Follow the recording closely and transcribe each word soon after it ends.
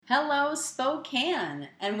Hello, Spokane,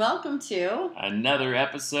 and welcome to Another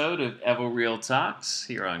episode of Evo Real Talks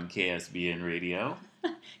here on KSBN Radio.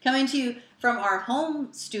 coming to you from our home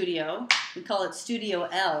studio. We call it Studio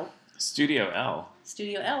L. Studio L.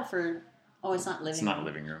 Studio L for it's not living room. It's not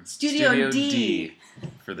living room. Studio D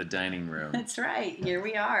for the dining room. That's right. Here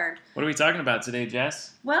we are. What are we talking about today,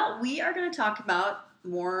 Jess? Well, we are going to talk about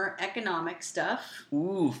more economic stuff.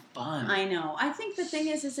 Ooh, fun. I know. I think the thing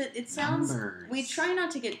is it sounds... Numbers. We try not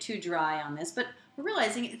to get too dry on this, but we're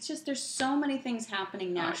realizing it's just there's so many things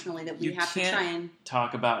happening nationally that we have to try and...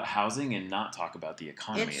 talk about housing and not talk about the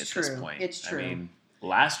economy this point. It's true. I mean,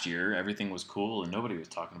 last year, everything was cool and nobody was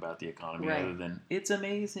talking about the economy right. other than, it's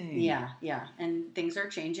amazing. Yeah. And things are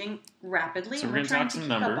changing rapidly. So and we're we're going trying to talk to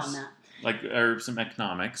some keep numbers, up on that. or some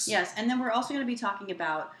economics. Yes, and then we're also going to be talking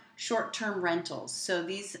about short-term rentals. So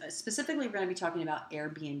these, specifically, we're going to be talking about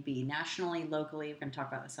Airbnb. Nationally, locally, we're going to talk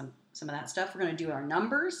about some of that stuff. We're going to do our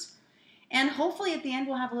numbers. And hopefully at the end,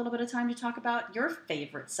 we'll have a little bit of time to talk about your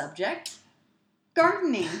favorite subject,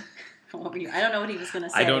 gardening. What were you? I don't know what he was going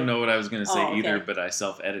to say. I don't know what I was going to say okay. either, but I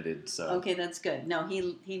self-edited, so... Okay, that's good. No,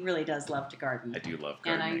 he really does love to garden. I do love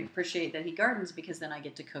gardening. And I appreciate that he gardens because then I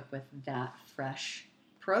get to cook with that fresh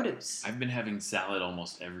produce. I've been having salad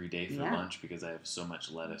almost every day for Yeah. lunch because I have so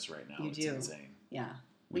much lettuce right now. You It's do. Insane. Yeah.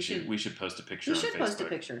 We should post a picture We on should Facebook. post a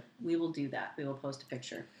picture. We will do that. We will post a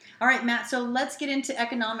picture. All right, Matt. So let's get into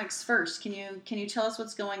economics first. Can you tell us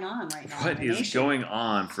what's going on right now? What is going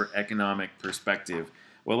on for economic perspective?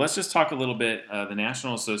 Well, let's just talk a little bit. The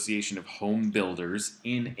National Association of Home Builders,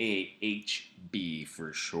 NAHB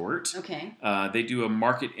for short. Okay. They do a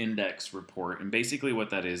market index report, and basically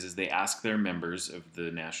what that is they ask their members of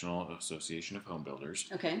the National Association of Home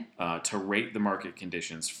Builders Okay. To rate the market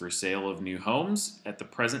conditions for sale of new homes at the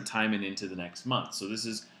present time and into the next month. So this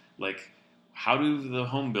is like, how do the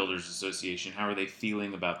Home Builders Association, how are they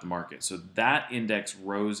feeling about the market? So that index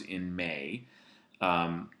rose in May,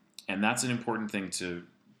 and that's an important thing to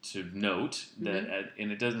note, that,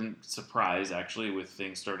 and it doesn't surprise, actually, with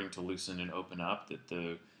things starting to loosen and open up, that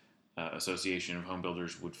the Association of Home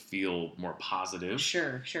Builders would feel more positive.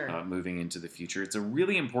 Sure. Moving into the future. It's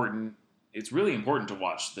really important to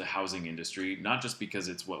watch the housing industry, not just because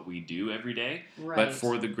it's what we do every day, Right. but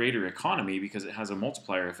for the greater economy, because it has a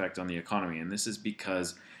multiplier effect on the economy. And this is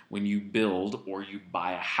because when you build or you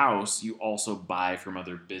buy a house, you also buy from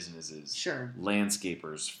other businesses. Sure.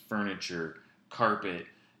 Landscapers, furniture, carpet,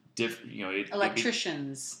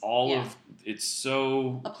 Electricians. It's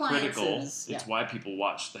so critical. Appliances. It's why people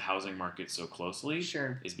watch the housing market so closely.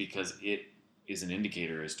 Sure. Is because it is an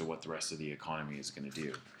indicator as to what the rest of the economy is going to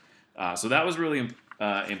do. So that was really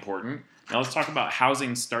important. Now let's talk about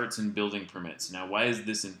housing starts and building permits. Now, why is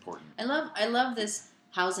this important? I love this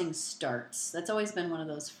housing starts. That's always been one of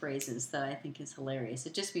those phrases that I think is hilarious.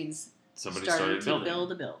 It just means somebody starting started to building.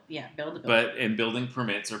 build a build. Yeah, build a build. And building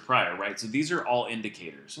permits are prior, right? So these are all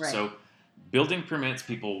indicators. Right. So building permits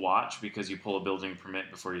people watch because you pull a building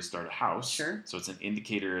permit before you start a house. Sure. So it's an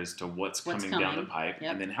indicator as to what's coming down the pipe.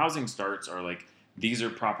 Yep. And then housing starts are like, these are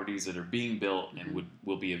properties that are being built and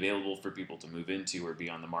will be available for people to move into or be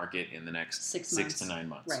on the market in the next 6 to 9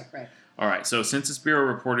 months. Right. All right, so Census Bureau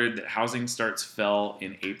reported that housing starts fell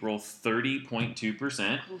in April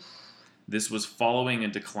 30.2%. This was following a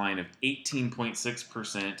decline of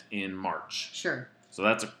 18.6% in March. Sure. So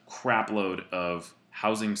that's a crap load of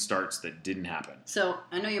housing starts that didn't happen. So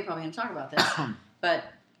I know you're probably going to talk about this, but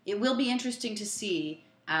it will be interesting to see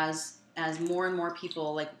as more and more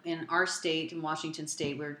people, like in our state, in Washington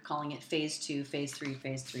State, we're calling it Phase 2, Phase 3,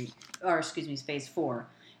 Phase 4.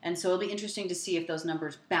 And so it'll be interesting to see if those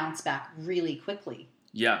numbers bounce back really quickly.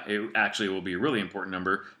 Yeah, it actually will be a really important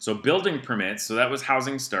number. So building permits, so that was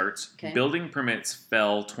housing starts. Okay. Building permits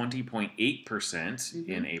fell 20.8%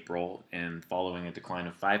 in April and following a decline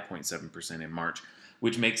of 5.7% in March,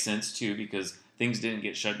 which makes sense too because things didn't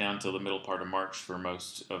get shut down until the middle part of March for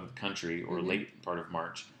most of the country or late part of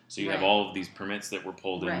March. So you have all of these permits that were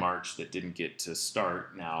pulled in March that didn't get to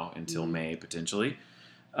start now until May potentially.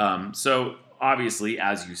 So obviously,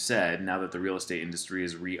 as you said, now that the real estate industry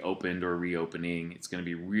is reopened or reopening, it's going to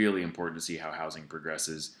be really important to see how housing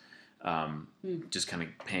progresses. Just kind of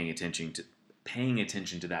paying attention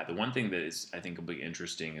to that. The one thing that is, I think, will be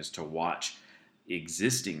interesting is to watch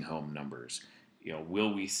existing home numbers.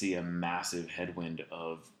 Will we see a massive headwind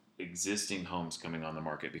of existing homes coming on the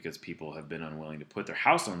market because people have been unwilling to put their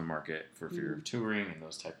house on the market for fear of touring and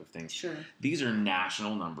those type of things? Sure. These are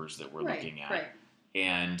national numbers that we're looking at. Right.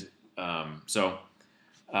 And so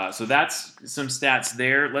that's some stats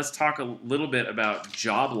there. Let's talk a little bit about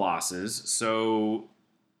job losses. So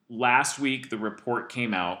last week the report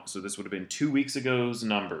came out, so this would have been 2 weeks ago's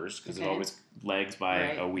numbers, because it always lags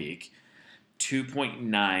by a week.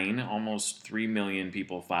 2.9, almost 3 million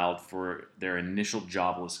people filed for their initial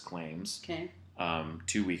jobless claims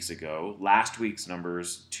 2 weeks ago. Last week's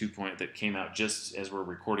numbers, that came out just as we're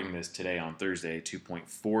recording this today on Thursday,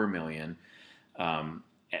 2.4 million.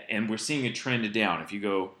 And we're seeing a trend down. If you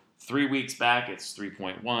go 3 weeks back, it's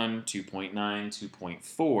 3.1, 2.9,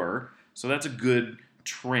 2.4. So that's a good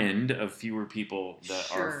trend of fewer people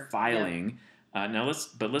that are filing. Now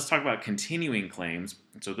let's talk about continuing claims.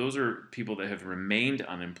 So those are people that have remained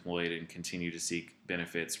unemployed and continue to seek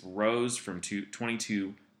benefits. Rose from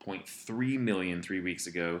 22.3 million 3 weeks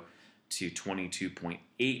ago to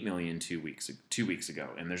 22.8 million 2 weeks ago,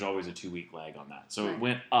 and there's always a 2 week lag on that. So it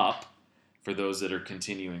went up for those that are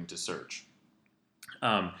continuing to search.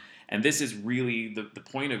 And this is really the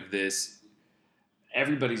point of this.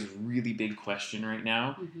 Everybody's really big question right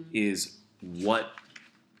now is what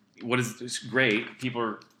is this? Great, people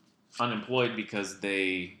are unemployed because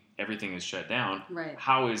everything is shut down. Right.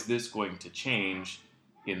 How is this going to change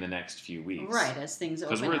in the next few weeks? Right, as things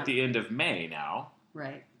open up. Because we're at the end of May now.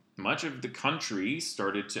 Right. Much of the country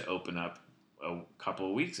started to open up a couple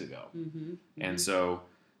of weeks ago. And so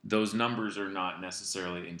those numbers are not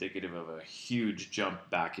necessarily indicative of a huge jump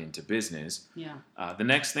back into business. Yeah. The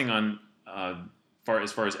next thing on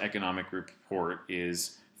as far as economic report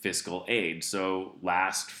is fiscal aid. So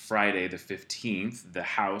last Friday, the 15th, the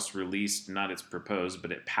House released, not its proposed,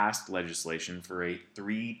 but it passed legislation for a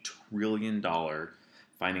 $3 trillion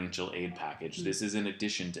financial aid package. This is in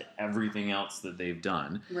addition to everything else that they've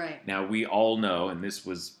done. Right. Now, we all know, and this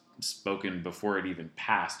was spoken before it even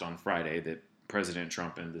passed on Friday, that President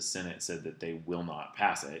Trump and the Senate said that they will not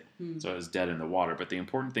pass it. So it was dead in the water. But the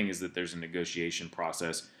important thing is that there's a negotiation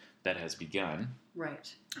process that has begun.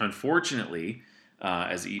 Right. Unfortunately,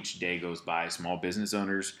 as each day goes by, small business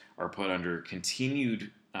owners are put under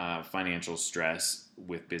continued financial stress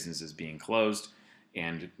with businesses being closed,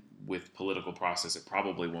 and with political process, it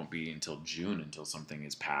probably won't be until June until something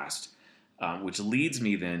is passed, which leads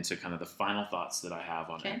me then to kind of the final thoughts that I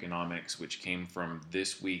have on economics, which came from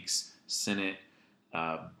this week's Senate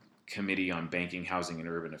Committee on Banking, Housing, and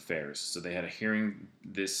Urban Affairs. So they had a hearing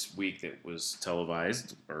this week that was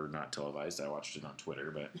televised, or not televised. I watched it on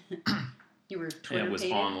Twitter, but you were Twitter-pated? It was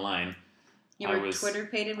online. You were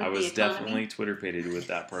Twitter-pated with the economy? I was definitely Twitter-pated with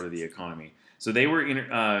that part of the economy. So they were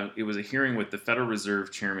it was a hearing with the Federal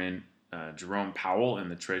Reserve Chairman Jerome Powell and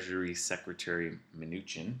the Treasury Secretary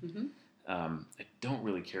Mnuchin. I don't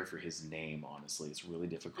really care for his name, honestly. It's really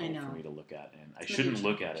difficult for me to look at, and I shouldn't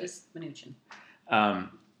look at it. Just Mnuchin.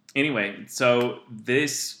 Anyway, so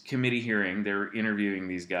this committee hearing, they're interviewing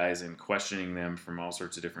these guys and questioning them from all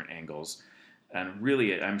sorts of different angles. And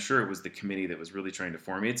really, I'm sure it was the committee that was really trying to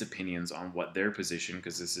form its opinions on what their position,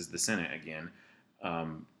 because this is the Senate again,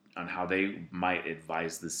 on how they might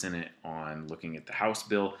advise the Senate on looking at the House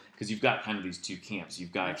bill. Because you've got kind of these two camps.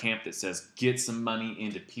 You've got a camp that says, get some money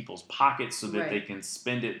into people's pockets so that they can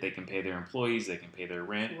spend it, they can pay their employees, they can pay their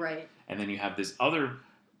rent. Right. And then you have this other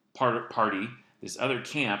party, this other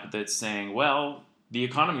camp that's saying, well, the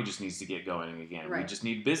economy just needs to get going again. We just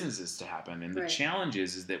need businesses to happen. And the challenge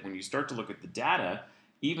is that when you start to look at the data,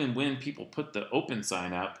 even when people put the open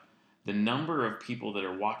sign up, the number of people that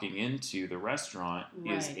are walking into the restaurant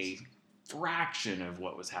is a fraction of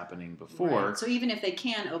what was happening before. Right. So even if they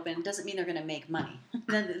can open, doesn't mean they're going to make money.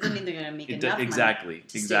 That doesn't mean they're going to make enough money. Exactly.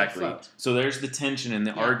 So there's the tension and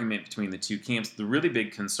the argument between the two camps. The really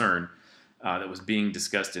big concern that was being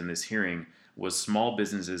discussed in this hearing was small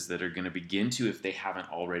businesses that are going to begin to, if they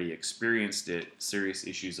haven't already experienced it, serious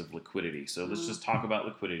issues of liquidity. So let's just talk about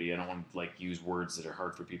liquidity. I don't want to use words that are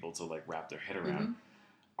hard for people to wrap their head around.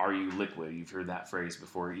 Are you liquid? You've heard that phrase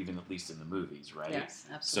before, even at least in the movies, right? Yes,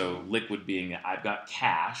 absolutely. So liquid being that I've got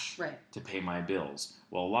cash to pay my bills.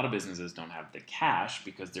 Well, a lot of businesses don't have the cash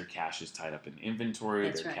because their cash is tied up in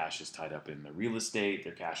inventory, their cash is tied up in the real estate,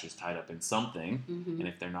 their cash is tied up in something. And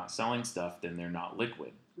if they're not selling stuff, then they're not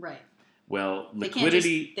liquid. Right. Well,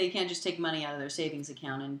 liquidity... They can't just take money out of their savings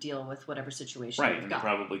account and deal with whatever situation they've got. And they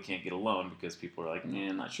probably can't get a loan because people are like,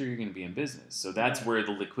 I'm not sure you're going to be in business. So that's where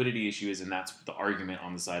the liquidity issue is, and that's the argument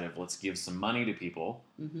on the side of let's give some money to people,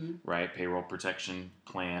 right? Payroll protection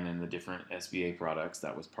plan and the different SBA products,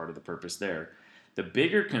 that was part of the purpose there. The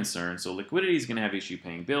bigger concern, so liquidity is going to have issue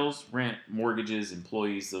paying bills, rent, mortgages,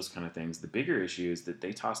 employees, those kind of things. The bigger issue is that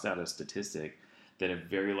they tossed out a statistic that a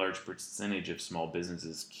very large percentage of small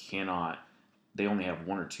businesses they only have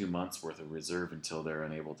 1 or 2 months worth of reserve until they're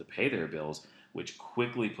unable to pay their bills, which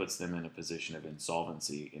quickly puts them in a position of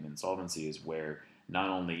insolvency. And insolvency is where not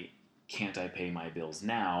only can't I pay my bills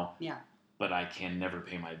now? Yeah. But I can never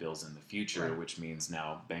pay my bills in the future, Right. which means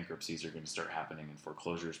now bankruptcies are going to start happening and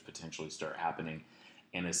foreclosures potentially start happening.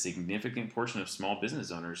 And a significant portion of small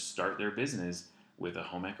business owners start their business with a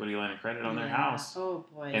home equity line of credit on their house. Oh,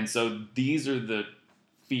 boy. And so these are the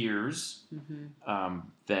fears Mm-hmm.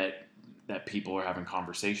 that people are having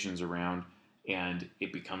conversations around, and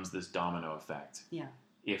it becomes this domino effect. Yeah.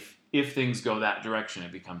 If things go that direction,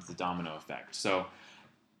 it becomes the domino effect. So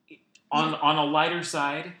on a lighter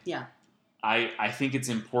side, Yeah. I think it's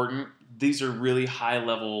important. These are really high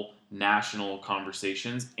level national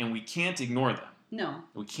conversations, and we can't ignore them. No.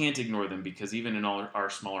 We can't ignore them because even in our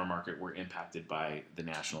smaller market, we're impacted by the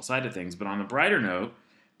national side of things. But on the brighter note,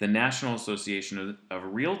 the National Association of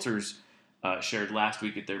Realtors shared last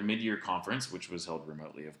week at their mid-year conference, which was held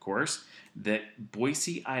remotely, of course, that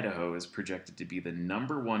Boise, Idaho is projected to be the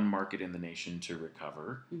 #1 market in the nation to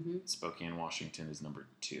recover. Mm-hmm. Spokane, Washington is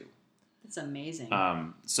 #2. That's amazing.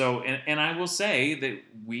 And I will say that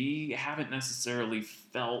we haven't necessarily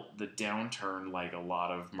felt the downturn like a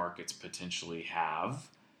lot of markets potentially have.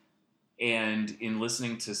 And in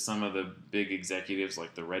listening to some of the big executives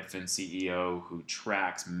like the Redfin CEO who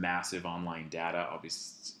tracks massive online data, I'll be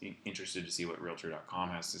interested to see what Realtor.com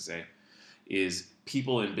has to say, is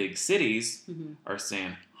people in big cities are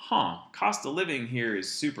saying, cost of living here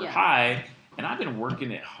is super high, and I've been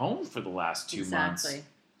working at home for the last 2 months.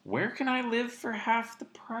 Where can I live for half the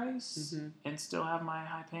price and still have my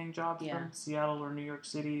high-paying job from Seattle or New York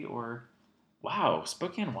City? Or, wow,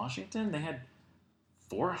 Spokane, Washington, they had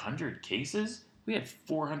 400 cases? We had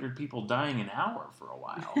 400 people dying an hour for a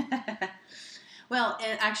while. Well,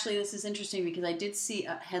 and actually, this is interesting because I did see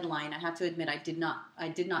a headline. I have to admit, I did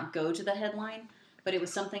not go to the headline, but it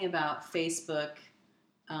was something about Facebook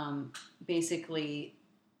basically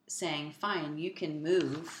saying, fine, you can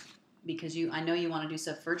move because I know you want to do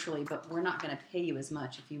stuff virtually, but we're not going to pay you as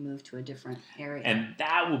much if you move to a different area. And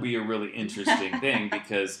that will be a really interesting thing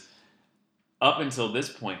because up until this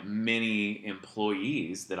point, many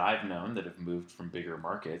employees that I've known that have moved from bigger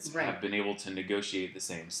markets have been able to negotiate the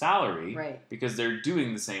same salary because they're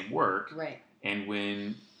doing the same work. Right. And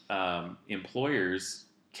when employers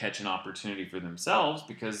catch an opportunity for themselves,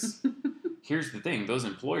 because here's the thing, those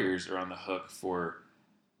employers are on the hook for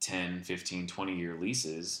 10, 15, 20-year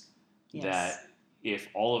leases that if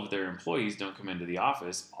all of their employees don't come into the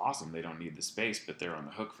office, awesome, they don't need the space, but they're on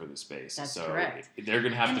the hook for the space. That's correct. They're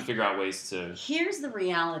going to have to figure out ways to... Here's the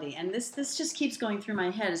reality, and this just keeps going through my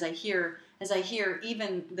head as I hear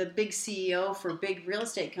even the big CEO for big real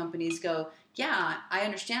estate companies go, yeah, I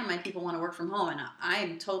understand my people want to work from home, and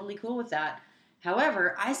I'm totally cool with that.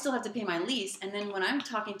 However, I still have to pay my lease, and then when I'm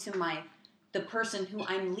talking to the person who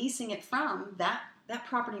I'm leasing it from, that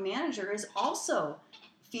property manager is also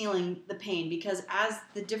feeling the pain because as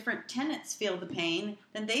the different tenants feel the pain,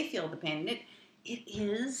 then they feel the pain. It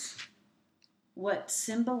is what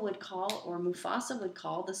Simba would call or Mufasa would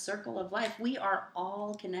call the circle of life. We are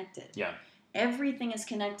all connected. Yeah. Everything is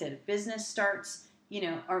connected. Business starts,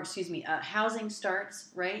 housing starts,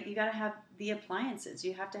 right? You got to have the appliances.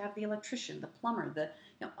 You have to have the electrician, the plumber,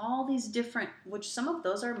 all these different, which some of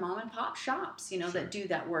those are mom and pop shops, that do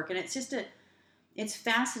that work. And it's just it's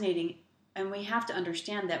fascinating. And we have to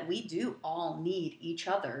understand that we do all need each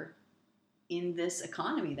other in this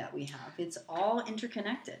economy that we have. It's all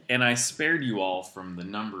interconnected. And I spared you all from the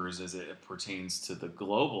numbers as it pertains to the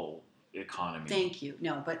global economy. Thank you.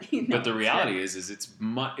 No, but but the reality is it's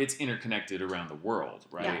interconnected around the world,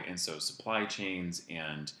 right? Yeah. And so supply chains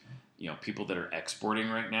and people that are exporting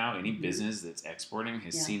right now, any business that's exporting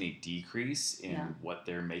has seen a decrease in what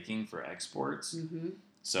they're making for exports.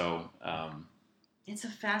 So. It's a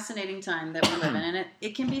fascinating time that we live in, and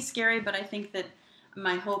it can be scary, but I think that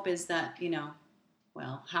my hope is that,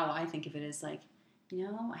 how I think of it is like,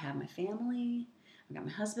 I have my family, I got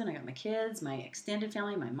my husband, I got my kids, my extended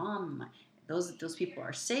family, my mom, those people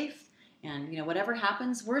are safe, and, whatever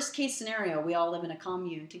happens, worst case scenario, we all live in a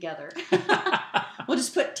commune together. We'll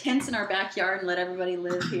just put tents in our backyard and let everybody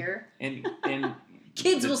live here. And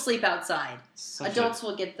kids will sleep outside. Adults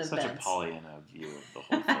will get the beds. Such a Pollyanna view of the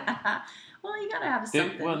whole thing. Well, you gotta have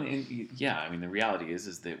something. The reality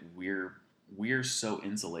is that we're so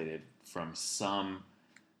insulated from some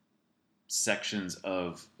sections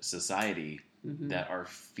of society that are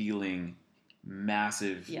feeling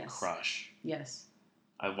massive crush. Yes.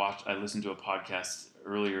 I listened to a podcast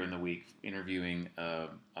earlier in the week interviewing a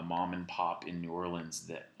mom and pop in New Orleans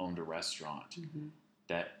that owned a restaurant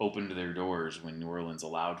that opened their doors when New Orleans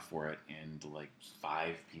allowed for it, and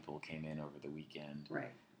 5 people came in over the weekend. Right.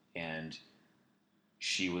 And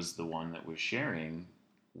she was the one that was sharing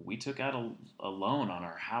we took out a loan on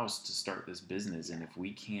our house to start this business, and if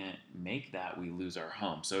we can't make that, we lose our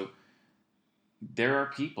home. So there are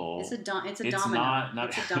people. It's a domino. Not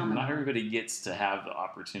It's a domino. not everybody gets to have the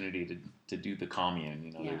opportunity to do the commune.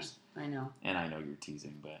 You know, Yeah, I know. and I know you're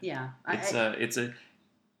teasing, but Yeah,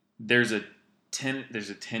 there's a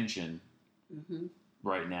tension mm-hmm.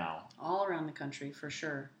 right now all around the country for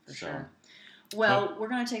sure. So, Sure. Well, we're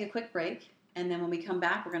going to take a quick break, and then when we come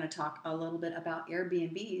back, we're going to talk a little bit about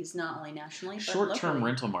Airbnbs, not only nationally but short-term locally.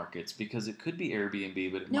 rental markets, because it could be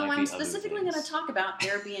Airbnb, but it No, might I'm be other specifically things. going to talk about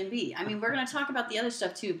Airbnb. I mean, we're going to talk about the other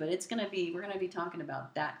stuff too, but we're going to be talking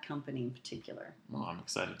about that company in particular. Well, I'm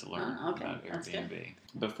excited to learn Okay, about that's good. Airbnb.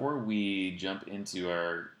 Before we jump into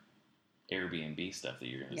our Airbnb stuff that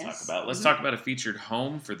you're going to talk about, let's talk about a featured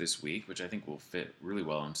home for this week, which I think will fit really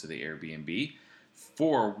well into the Airbnb.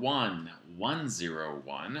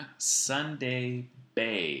 41101 Sunday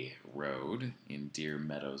Bay Road in Deer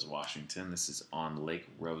Meadows, Washington. This is on Lake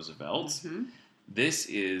Roosevelt. Mm-hmm. This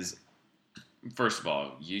is, first of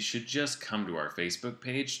all, you should just come to our Facebook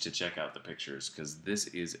page to check out the pictures, because this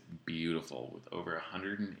is beautiful with over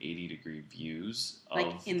 180-degree views Like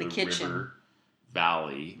of in the kitchen. river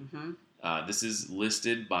valley. Mm-hmm. This is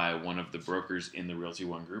listed by one of the brokers in the Realty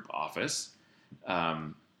One Group office.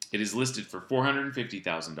 It is listed for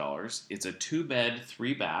 $450,000. It's a 2-bed,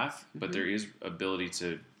 3-bath, but Mhm. there is ability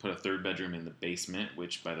to put a 3rd bedroom in the basement,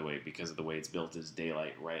 which, by the way, because of the way it's built, is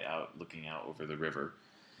daylight right out, looking out over the river.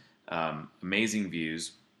 Amazing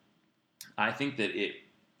views. I think that it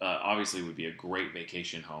obviously would be a great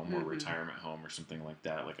vacation home or Mhm. retirement home or something like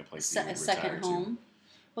that, like a place that you A would retire second to. home.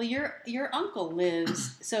 Well, your uncle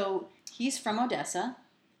lives, so he's from Odessa.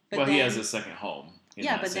 But Well, then, he has a second home. In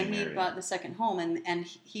yeah, that but then same he area. bought the second home, and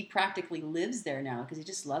he practically lives there now because he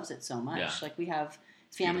just loves it so much. Yeah. Like we have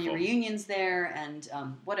family beautiful. reunions there, and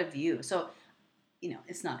what a view! So,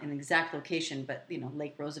 it's not an exact location, but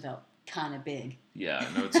Lake Roosevelt, kind of big. Yeah,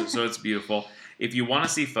 no, it's beautiful. If you want to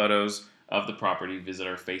see photos of the property, visit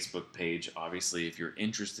our Facebook page. Obviously, if you're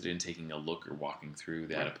interested in taking a look or walking through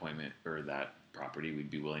that appointment or that property, we'd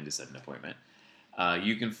be willing to set an appointment.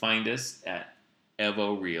 You can find us at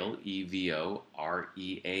EvoReal, EvoReal,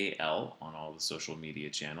 on all the social media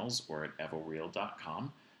channels, or at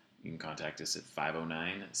evoreal.com. You can contact us at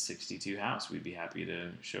 509-62-HOUSE. We'd be happy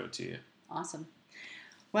to show it to you. Awesome.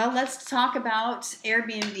 Well, let's talk about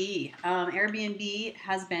Airbnb. Airbnb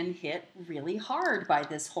has been hit really hard by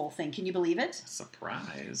this whole thing. Can you believe it?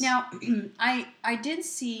 Surprise. Now, I did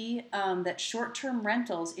see that short-term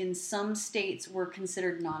rentals in some states were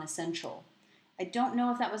considered non-essential. I don't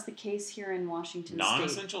know if that was the case here in Washington State.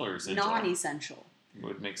 Non-essential or essential? Non-essential. It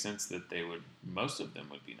would make sense that most of them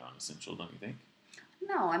would be non-essential, don't you think?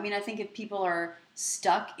 No, I mean, I think if people are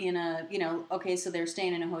stuck in okay, so they're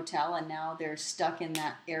staying in a hotel and now they're stuck in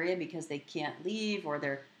that area because they can't leave, or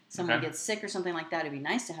someone gets sick or something like that, it'd be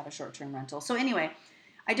nice to have a short-term rental. So anyway,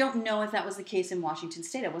 I don't know if that was the case in Washington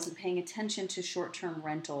State. I wasn't paying attention to short-term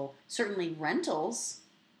rental. Certainly rentals,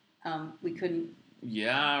 we couldn't.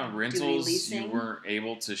 Yeah, rentals, leasing? you weren't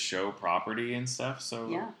able to show property and stuff, so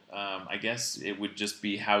Yeah. I guess it would just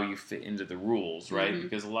be how you fit into the rules, right? Mhm.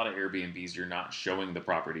 Because a lot of Airbnbs, you're not showing the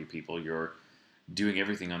property people, you're doing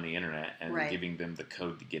everything on the internet and Right. giving them the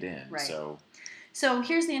code to get in. Right. So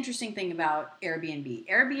here's the interesting thing about Airbnb.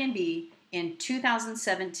 Airbnb in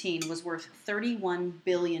 2017 was worth $31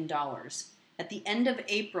 billion. At the end of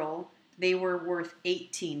April, they were worth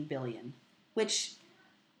 $18 billion, which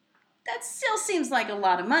that still seems like a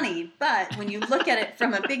lot of money. But when you look at it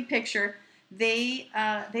from a big picture, they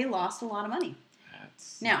lost a lot of money.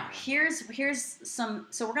 Now, here's some.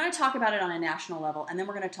 So we're going to talk about it on a national level, and then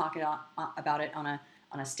we're going to talk about it on a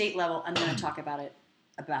state level. I'm going to talk about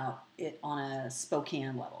it on a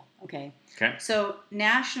Spokane level. Okay. Okay. So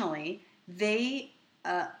nationally, they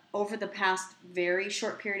over the past very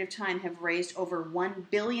short period of time have raised over $1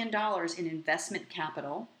 billion in investment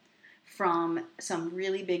capital from some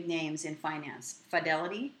really big names in finance: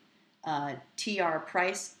 Fidelity, T.R.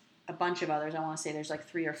 Price, a bunch of others. I want to say there's like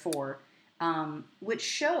 3 or 4. Which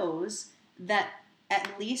shows that at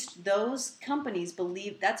least those companies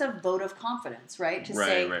believe that's a vote of confidence, right? To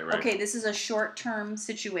say, okay, this is a short-term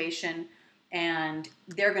situation, and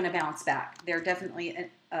they're going to bounce back. They're definitely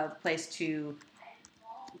a place to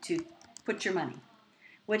put your money,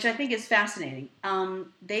 which I think is fascinating.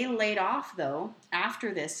 They laid off though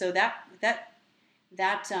after this, so that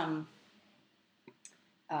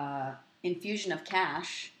infusion of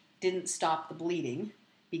cash didn't stop the bleeding,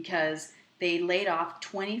 because they laid off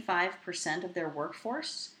 25% of their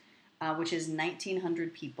workforce, which is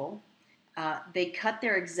 1,900 people. They cut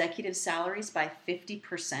their executive salaries by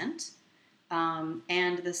 50%.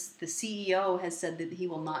 And the CEO has said that he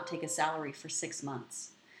will not take a salary for 6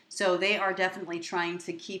 months. So they are definitely trying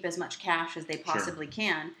to keep as much cash as they possibly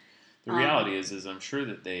can. The reality is I'm sure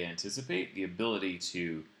that they anticipate the ability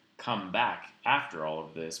to come back after all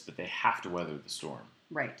of this, but they have to weather the storm.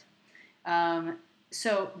 Right.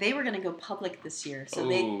 So they were going to go public this year. So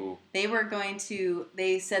they were going to.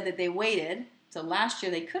 They said that they waited. So last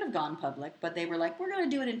year they could have gone public, but they were like, we're going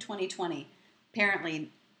to do it in 2020. Apparently,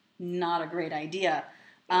 not a great idea.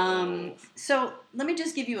 So let me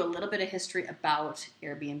just give you a little bit of history about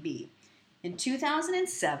Airbnb. In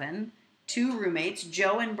 2007, two roommates,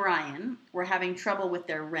 Joe and Brian, were having trouble with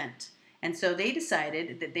their rent. And so they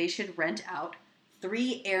decided that they should rent out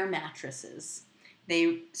 3 air mattresses.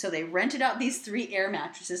 So they rented out these 3 air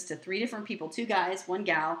mattresses to 3 different people, 2 guys, 1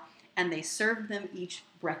 gal, and they served them each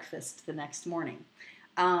breakfast the next morning.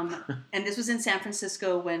 And this was in San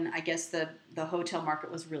Francisco when I guess the hotel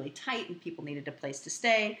market was really tight and people needed a place to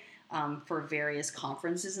stay for various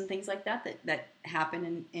conferences and things like that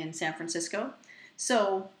happen in San Francisco.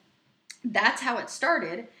 So that's how it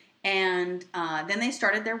started. And then they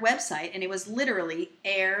started their website, and it was literally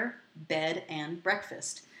air, bed, and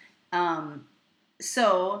breakfast.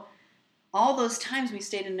 So all those times we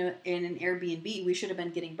stayed in an Airbnb, we should have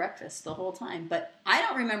been getting breakfast the whole time. But I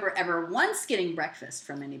don't remember ever once getting breakfast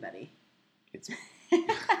from anybody.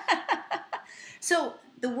 So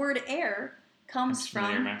the word air comes from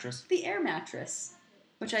the air mattress? The air mattress,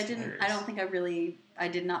 which That's I didn't. hilarious. I don't think I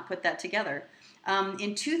did not put that together.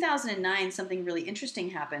 In 2009, something really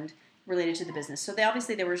interesting happened related to the business. So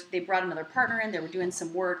they brought another partner in. They were doing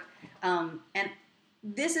some work, and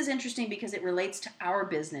this is interesting because it relates to our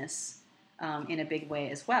business in a big way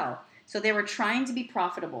as well. So they were trying to be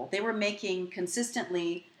profitable. They were making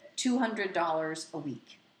consistently $200 a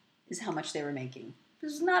week is how much they were making.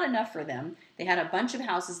 This was not enough for them. They had a bunch of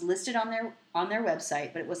houses listed on their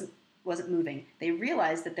website, but it wasn't moving. They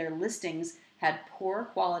realized that their listings had poor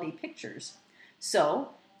quality pictures. So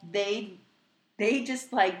they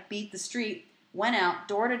just like beat the street, went out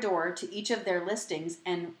door to door to each of their listings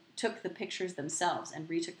and took the pictures themselves and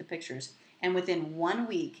retook the pictures. And within 1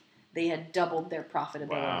 week, they had doubled their profitability.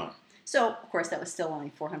 Wow. So, of course, that was still only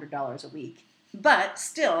 $400 a week. But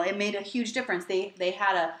still, it made a huge difference. They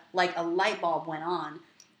had a light bulb went on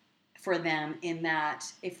for them in that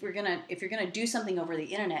if you're gonna do something over the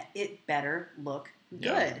internet, it better look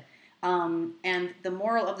good. Yeah. And the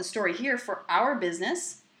moral of the story here for our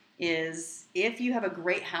business is if you have a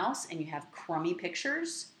great house and you have crummy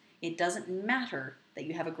pictures, it doesn't matter that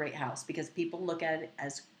you have a great house because people look at it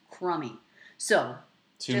as crummy. So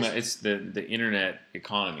it's the internet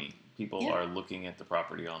economy. People are looking at the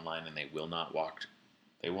property online and they will not walk.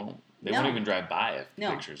 They won't even drive by if the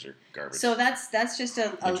pictures are garbage. So that's just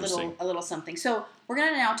a little something. So we're going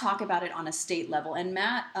to now talk about it on a state level. And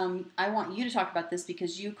Matt, I want you to talk about this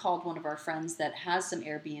because you called one of our friends that has some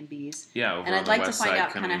Airbnbs. Yeah, over and on I'd the like west to find side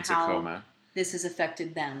out kind of how this has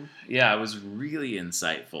affected them. Yeah, it was really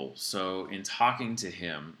insightful. So in talking to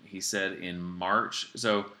him, he said in March,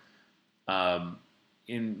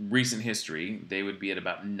 in recent history, they would be at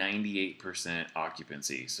about 98%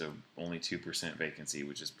 occupancy, so only 2% vacancy,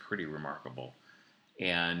 which is pretty remarkable.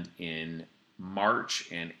 And in March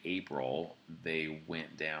and April, they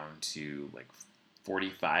went down to like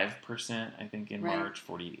 45%, I think, in March,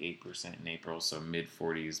 48% in April, so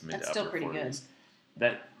mid-40s, mid-upper 40s. That's still pretty good.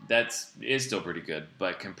 That is still pretty good,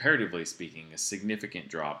 but comparatively speaking, a significant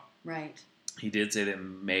drop. Right. He did say that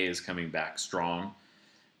May is coming back strong.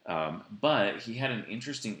 But he had an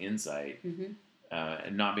interesting insight,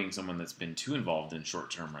 and not being someone that's been too involved in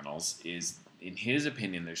short-term rentals, is, in his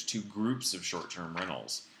opinion, there's 2 groups of short-term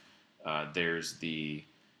rentals. There's the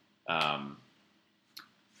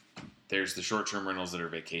short-term rentals that are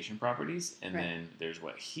vacation properties, and then there's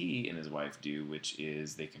what he and his wife do, which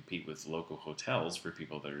is they compete with local hotels for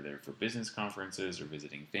people that are there for business conferences or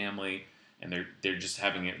visiting family, and they're just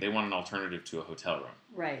having it. They want an alternative to a hotel room.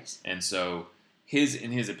 Right. And so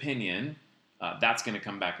in his opinion, that's going to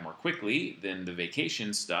come back more quickly than the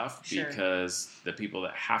vacation stuff because the people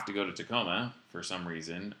that have to go to Tacoma for some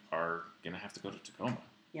reason are going to have to go to Tacoma.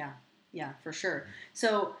 Yeah, for sure.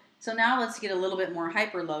 So now let's get a little bit more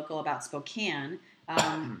hyper-local about Spokane.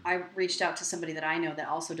 I reached out to somebody that I know that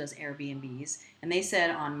also does Airbnbs, and they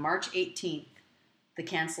said on March 18th, the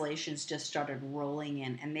cancellations just started rolling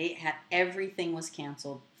in, and everything was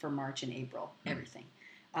canceled for March and April, everything.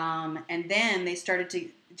 And then they started to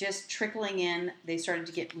just trickling in. They started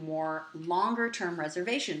to get more longer-term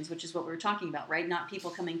reservations, which is what we were talking about, right? Not people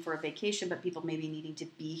coming for a vacation, but people maybe needing to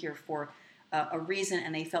be here for a reason,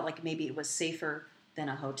 and they felt like maybe it was safer than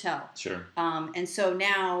a hotel. Sure. And so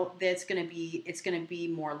now it's going to be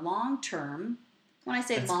more long term. When I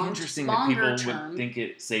say It's longer interesting that people term, would think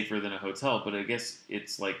it's safer than a hotel, but I guess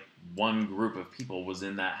it's like one group of people was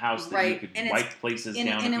in that house that right? you could And wipe places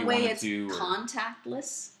down in if a you way, wanted it's to.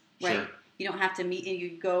 contactless, right? Sure. You don't have to meet.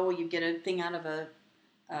 You go, you get a thing out of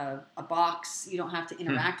a box. You don't have to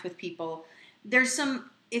interact with people.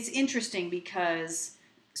 It's interesting because,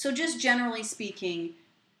 so just generally speaking,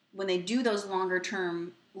 when they do those longer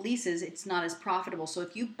term leases, it's not as profitable. So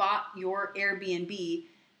if you bought your Airbnb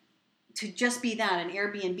to just be that, an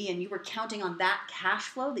Airbnb, and you were counting on that cash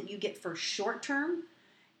flow that you get for short term,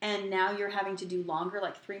 and now you're having to do longer,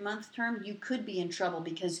 like 3-month term, you could be in trouble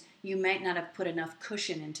because you might not have put enough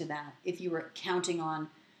cushion into that if you were counting on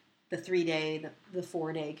the 3-day, the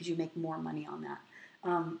 4-day, because you make more money on that.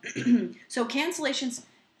 So cancellations,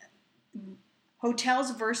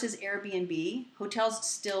 hotels versus Airbnb. Hotels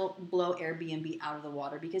still blow Airbnb out of the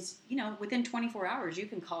water because, within 24 hours, you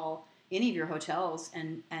can call any of your hotels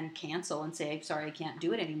and cancel and say, sorry, I can't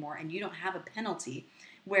do it anymore. And you don't have a penalty.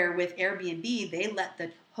 Where with Airbnb, they let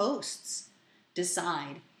the hosts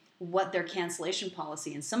decide what their cancellation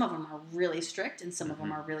policy, and some of them are really strict and some of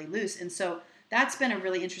them are really loose. And so that's been a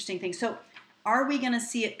really interesting thing. So are we going to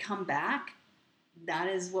see it come back? That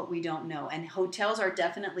is what we don't know. And hotels are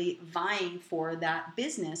definitely vying for that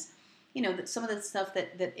business. That some of the stuff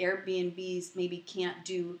that Airbnbs maybe can't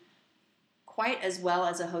do quite as well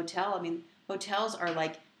as a hotel. I mean, hotels are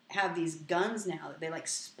have these guns now that they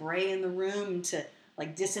spray in the room to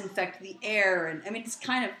disinfect the air, and I mean it's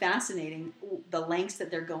kind of fascinating the lengths that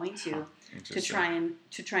they're going to try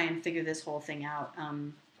and figure this whole thing out.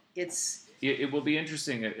 It will be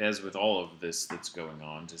interesting, as with all of this that's going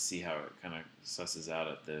on, to see how it kind of susses out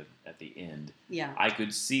at the end. Yeah, I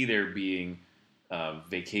could see there being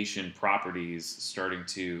vacation properties starting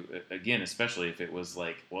to, again, especially if it was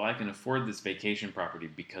I can afford this vacation property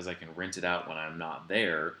because I can rent it out when I'm not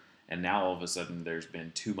there. And now all of a sudden there's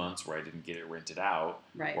been 2 months where I didn't get it rented out,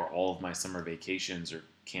 right. Or all of my summer vacations are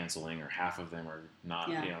canceling, or half of them are not.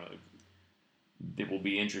 Yeah. It will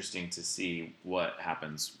be interesting to see what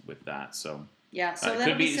happens with that. So yeah, so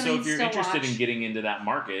could be. So if you're interested in watch. getting into that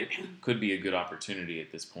market, could be a good opportunity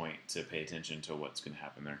at this point to pay attention to what's going to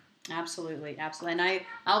happen there. Absolutely. And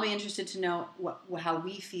I'll be interested to know how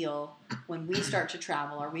we feel when we start to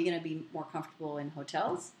travel. Are we going to be more comfortable in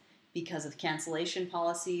hotels because of cancellation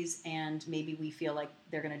policies, and maybe we feel like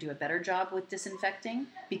they're going to do a better job with disinfecting,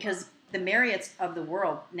 because the Marriotts of the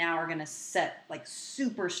world now are going to set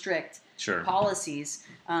super strict policies,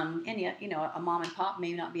 and yet a mom and pop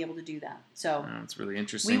may not be able to do that. So it's really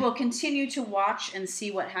interesting. We will continue to watch and see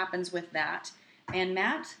what happens with that. And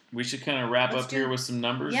Matt, we should kind of wrap up here with some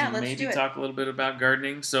numbers, and maybe talk a little bit about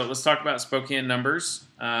gardening. So let's talk about Spokane numbers.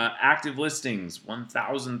 Active listings,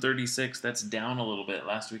 1,036. That's down a little bit.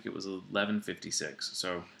 Last week it was 1,156.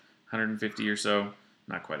 So 150 or so.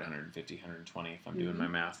 Not quite 150, 120 if I'm doing my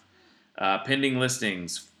math. Pending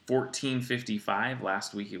listings, 1,455.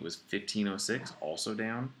 Last week it was 1,506, also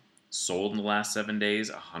down. Sold in the last 7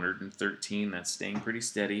 days, 113. That's staying pretty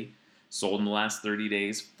steady. Sold in the last 30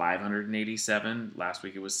 days, 587. Last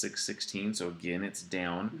week it was 616, so again, it's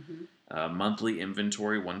down. Monthly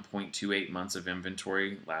inventory, 1.28 months of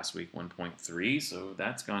inventory. Last week, 1.3, so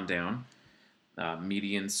that's gone down.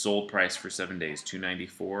 Median sold price for 7 days,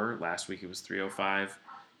 294. Last week it was 305.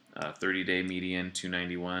 30-day median,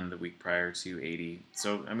 291. The week prior, 280.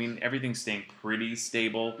 So, I mean, everything's staying pretty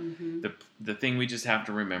stable. The thing we just have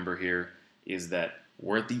to remember here is that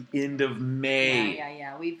we're at the end of May.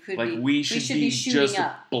 Yeah. We should be just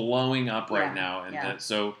blowing up right now, and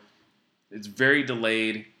so it's very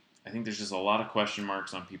delayed. I think there's just a lot of question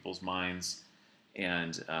marks on people's minds,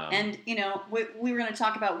 and we were going to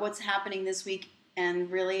talk about what's happening this week, and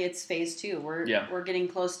really it's phase 2. We're getting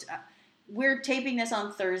close to. We're taping this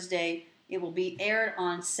on Thursday. It will be aired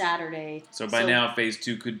on Saturday. So by now, phase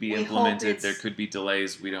 2 could be implemented. There could be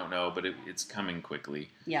delays. We don't know, but it's coming quickly.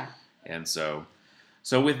 Yeah. And so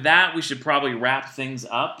with that, we should probably wrap things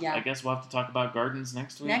up. Yeah. I guess we'll have to talk about gardens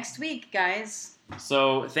next week. Next week, guys.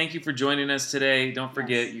 So thank you for joining us today. Don't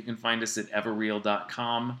forget, you can find us at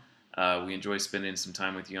everreal.com. We enjoy spending some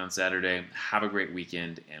time with you on Saturday. Have a great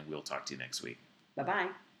weekend, and we'll talk to you next week. Bye-bye.